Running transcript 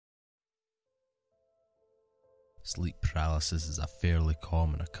Sleep paralysis is a fairly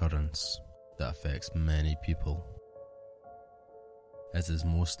common occurrence that affects many people. It is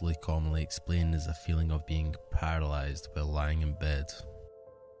mostly commonly explained as a feeling of being paralysed while lying in bed,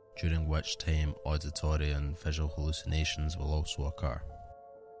 during which time auditory and visual hallucinations will also occur.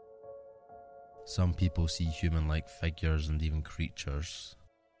 Some people see human-like figures and even creatures,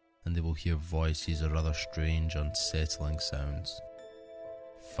 and they will hear voices or other strange, unsettling sounds,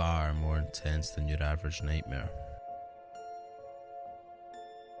 far more intense than your average nightmare.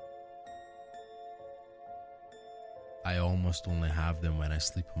 I almost only have them when I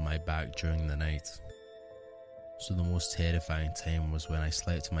sleep on my back during the night, so the most terrifying time was when I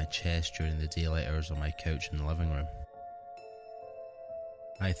slept on my chest during the daylight hours on my couch in the living room.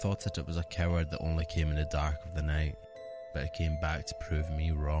 I thought that it was a coward that only came in the dark of the night, but it came back to prove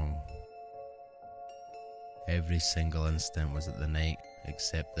me wrong. Every single instant was at the night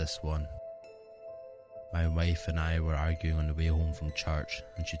except this one. My wife and I were arguing on the way home from church,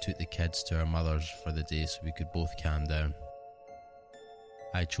 and she took the kids to our mother's for the day so we could both calm down.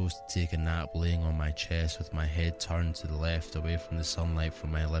 I chose to take a nap laying on my chest with my head turned to the left away from the sunlight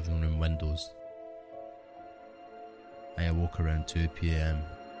from my living room windows. I awoke around 2 p.m,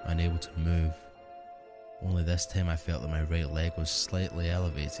 unable to move, only this time I felt that my right leg was slightly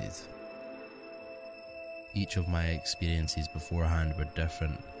elevated. Each of my experiences beforehand were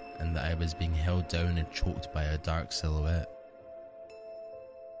different, and that I was being held down and choked by a dark silhouette.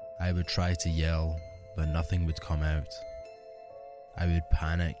 I would try to yell, but nothing would come out. I would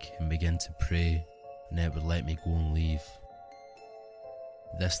panic and begin to pray, and it would let me go and leave.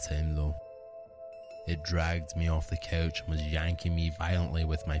 This time though, it dragged me off the couch and was yanking me violently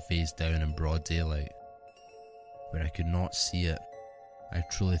with my face down in broad daylight, where I could not see it. I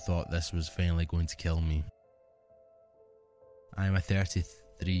truly thought this was finally going to kill me. I am a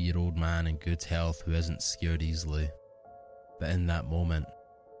 33-year-old man in good health who isn't scared easily, but in that moment,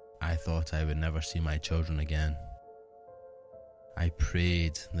 I thought I would never see my children again. I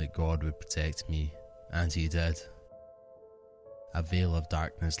prayed that God would protect me, and He did. A veil of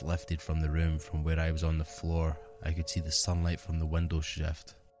darkness lifted from the room. From where I was on the floor, I could see the sunlight from the window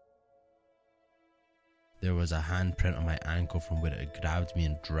shift. There was a handprint on my ankle from where it had grabbed me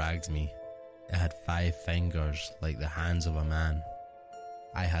and dragged me. It had 5 fingers, like the hands of a man.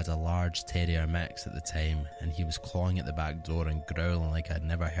 I had a large terrier mix at the time, and he was clawing at the back door and growling like I'd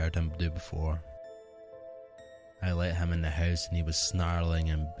never heard him do before. I let him in the house and he was snarling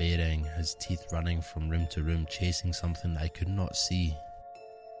and baying, his teeth running from room to room, chasing something that I could not see.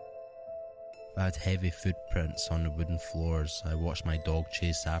 I had heavy footprints on the wooden floors. I watched my dog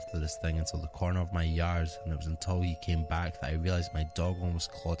chase after this thing until the corner of my yard, and it was until he came back that I realised my dog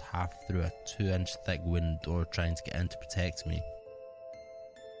almost clawed half through a 2-inch thick wooden door trying to get in to protect me.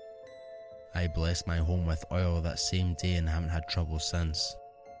 I blessed my home with oil that same day and haven't had trouble since.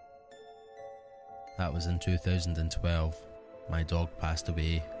 That was in 2012. My dog passed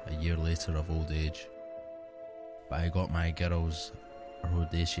away a year later of old age. But I got my girls a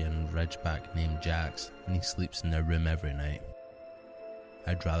Rhodesian Ridgeback named Jax, and he sleeps in their room every night.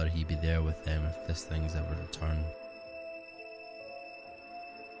 I'd rather he be there with them if this thing's ever returned.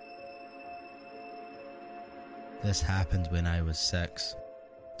 This happened when I was 6,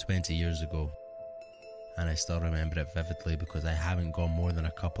 20 years ago, and I still remember it vividly because I haven't gone more than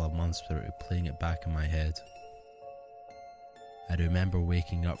a couple of months without replaying it back in my head. I remember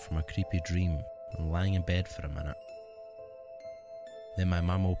waking up from a creepy dream and lying in bed for a minute. Then my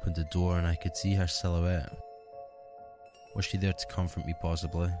mum opened the door and I could see her silhouette. Was she there to comfort me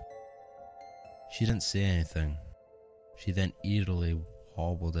possibly? She didn't say anything. She then eerily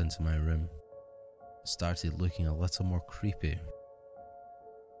hobbled into my room, started looking a little more creepy.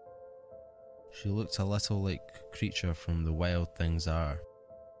 She looked a little like a creature from The Wild Things Are.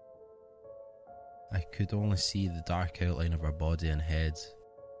 I could only see the dark outline of her body and head,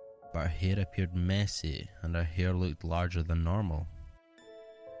 but her hair appeared messy and her hair looked larger than normal.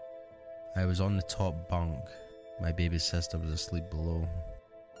 I was on the top bunk. My baby sister was asleep below.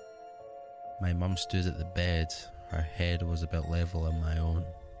 My mum stood at the bed. Her head was about level in my own.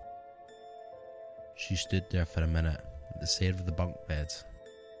 She stood there for a minute at the side of the bunk bed,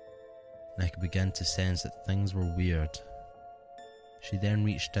 and I could begin to sense that things were weird. She then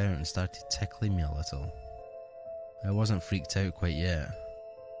reached out and started tickling me a little. I wasn't freaked out quite yet.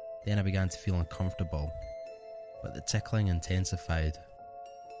 Then I began to feel uncomfortable, but the tickling intensified.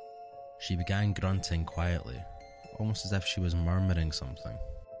 She began grunting quietly, almost as if she was murmuring something.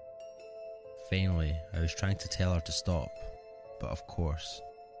 Finally, I was trying to tell her to stop, but of course,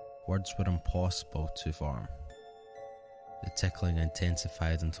 words were impossible to form. The tickling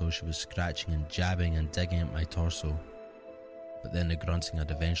intensified until she was scratching and jabbing and digging at my torso. But then the grunting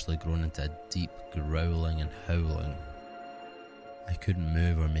had eventually grown into a deep growling and howling. I couldn't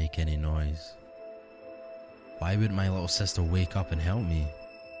move or make any noise. Why wouldn't my little sister wake up and help me?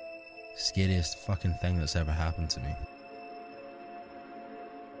 Scariest fucking thing that's ever happened to me.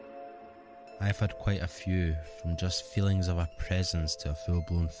 I've had quite a few, from just feelings of a presence to a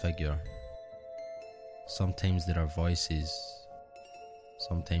full-blown figure. Sometimes there are voices,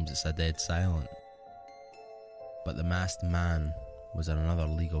 sometimes it's a dead silent. But the masked man was in another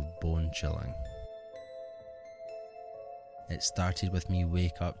league of bone-chilling. It started with me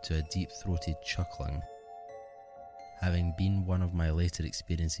wake up to a deep-throated chuckling. Having been one of my later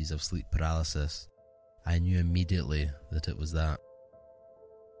experiences of sleep paralysis, I knew immediately that it was that.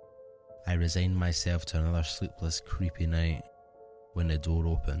 I resigned myself to another sleepless, creepy night when the door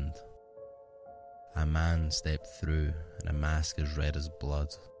opened. A man stepped through in a mask as red as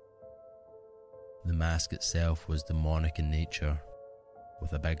blood. The mask itself was demonic in nature,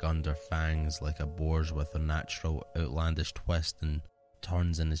 with a big under fangs like a boar's with a natural outlandish twist and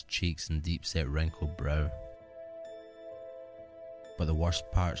turns in his cheeks and deep-set wrinkled brow. But the worst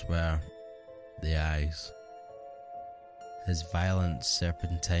parts were the eyes. His violent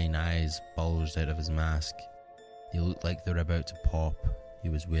serpentine eyes bulged out of his mask. They looked like they were about to pop. He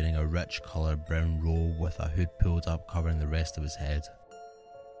was wearing a rich coloured brown robe with a hood pulled up covering the rest of his head,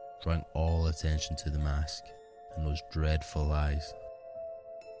 drawing all attention to the mask and those dreadful eyes.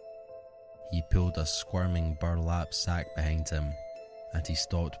 He pulled a squirming burlap sack behind him, and he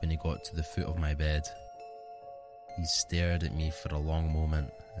stopped when he got to the foot of my bed. He stared at me for a long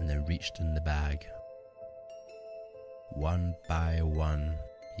moment and then reached in the bag. One by one,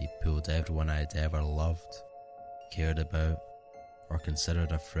 he pulled everyone I'd ever loved, cared about, or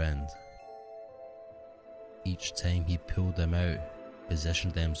considered a friend. Each time he pulled them out,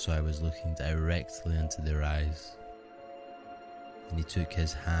 positioned them so I was looking directly into their eyes. And he took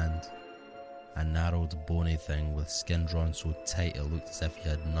his hand, a narrowed bony thing with skin drawn so tight it looked as if he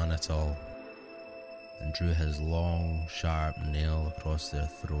had none at all, and drew his long, sharp nail across their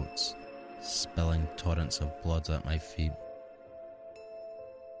throats, spilling torrents of blood at my feet.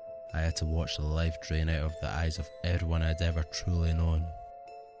 I had to watch the life drain out of the eyes of everyone I'd ever truly known.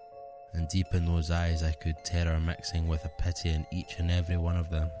 And deep in those eyes I could terror mixing with a pity in each and every one of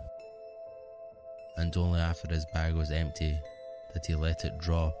them. And only after his bag was empty did he let it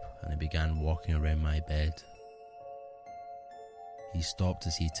drop and he began walking around my bed. He stopped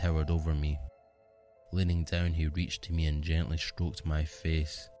as he towered over me. Leaning down, he reached to me and gently stroked my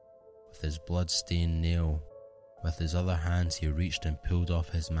face with his blood-stained nail. With his other hands he reached and pulled off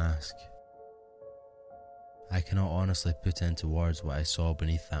his mask. I cannot honestly put into words what I saw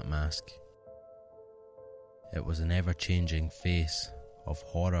beneath that mask. It was an ever-changing face of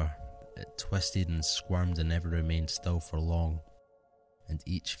horror. It twisted and squirmed and never remained still for long, and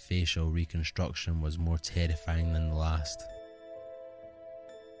each facial reconstruction was more terrifying than the last.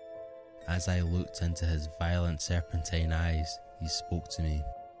 As I looked into his violent serpentine eyes, he spoke to me.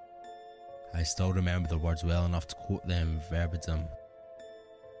 I still remember the words well enough to quote them verbatim.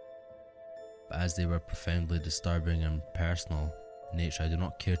 But as they were profoundly disturbing and personal in nature, I do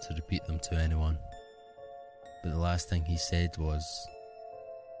not care to repeat them to anyone. But the last thing he said was,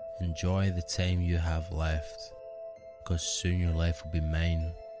 "Enjoy the time you have left, because soon your life will be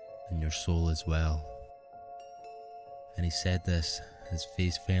mine, and your soul as well." And he said this, his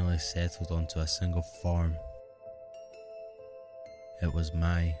face finally settled onto a single form. It was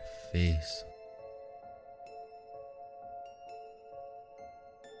my face.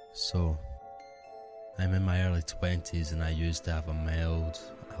 So, I'm in my early 20s and I used to have a mild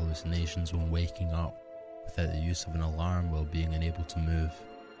hallucinations when waking up without the use of an alarm while being unable to move.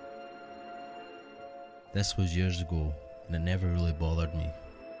 This was years ago and it never really bothered me,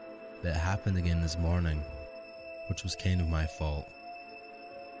 but it happened again this morning, which was kind of my fault.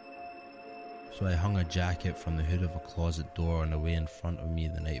 So I hung a jacket from the hood of a closet door on the way in front of me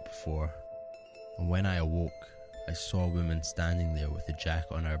the night before, and when I awoke, I saw a woman standing there with the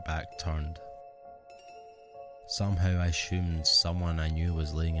jacket on her back turned. Somehow I assumed someone I knew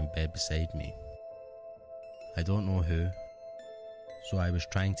was laying in bed beside me. I don't know who, so I was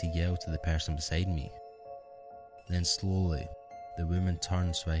trying to yell to the person beside me. Then slowly, the woman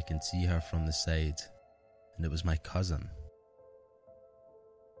turned so I can see her from the side, and it was my cousin,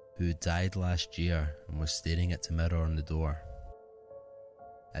 who died last year and was staring at the mirror on the door.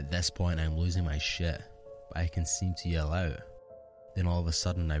 At this point I'm losing my shit, but I can seem to yell out. Then all of a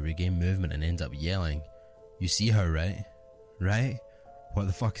sudden I regain movement and end up yelling, "You see her, right? Right? What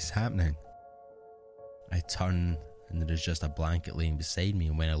the fuck is happening?" I turn and there is just a blanket laying beside me,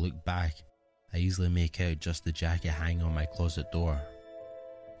 and when I look back, I easily make out just the jacket hanging on my closet door.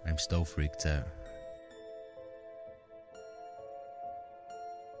 I'm still freaked out.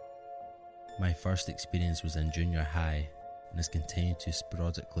 My first experience was in junior high and has continued to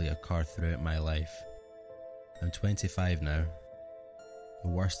sporadically occur throughout my life. I'm 25 now. The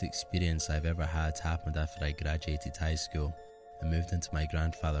worst experience I've ever had happened after I graduated high school and moved into my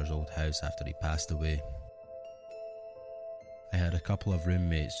grandfather's old house after he passed away. I had a couple of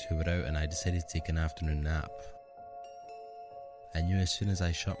roommates who were out and I decided to take an afternoon nap. I knew as soon as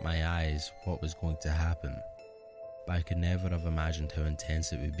I shut my eyes what was going to happen, but I could never have imagined how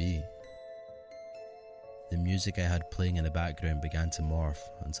intense it would be. The music I had playing in the background began to morph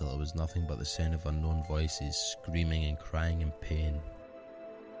until it was nothing but the sound of unknown voices screaming and crying in pain.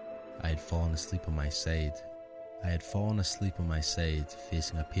 I had fallen asleep on my side.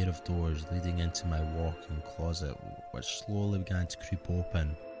 Facing a pair of doors leading into my walk-in closet, which slowly began to creep open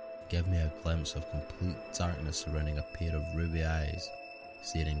and give me a glimpse of complete darkness surrounding a pair of ruby eyes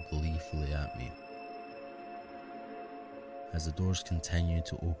staring gleefully at me. As the doors continued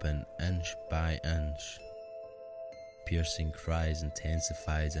to open inch by inch, piercing cries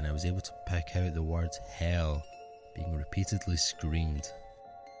intensified, and I was able to pick out the word hell being repeatedly screamed.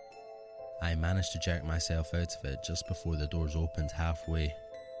 I managed to jerk myself out of it just before the doors opened halfway,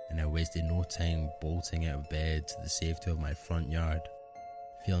 and I wasted no time bolting out of bed to the safety of my front yard.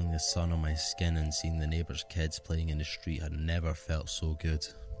 Feeling the sun on my skin and seeing the neighbours' kids playing in the street had never felt so good.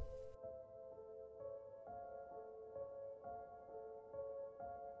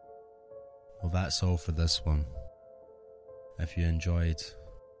 Well, that's all for this one. If you enjoyed,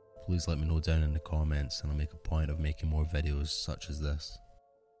 please let me know down in the comments and I'll make a point of making more videos such as this.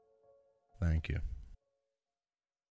 Thank you.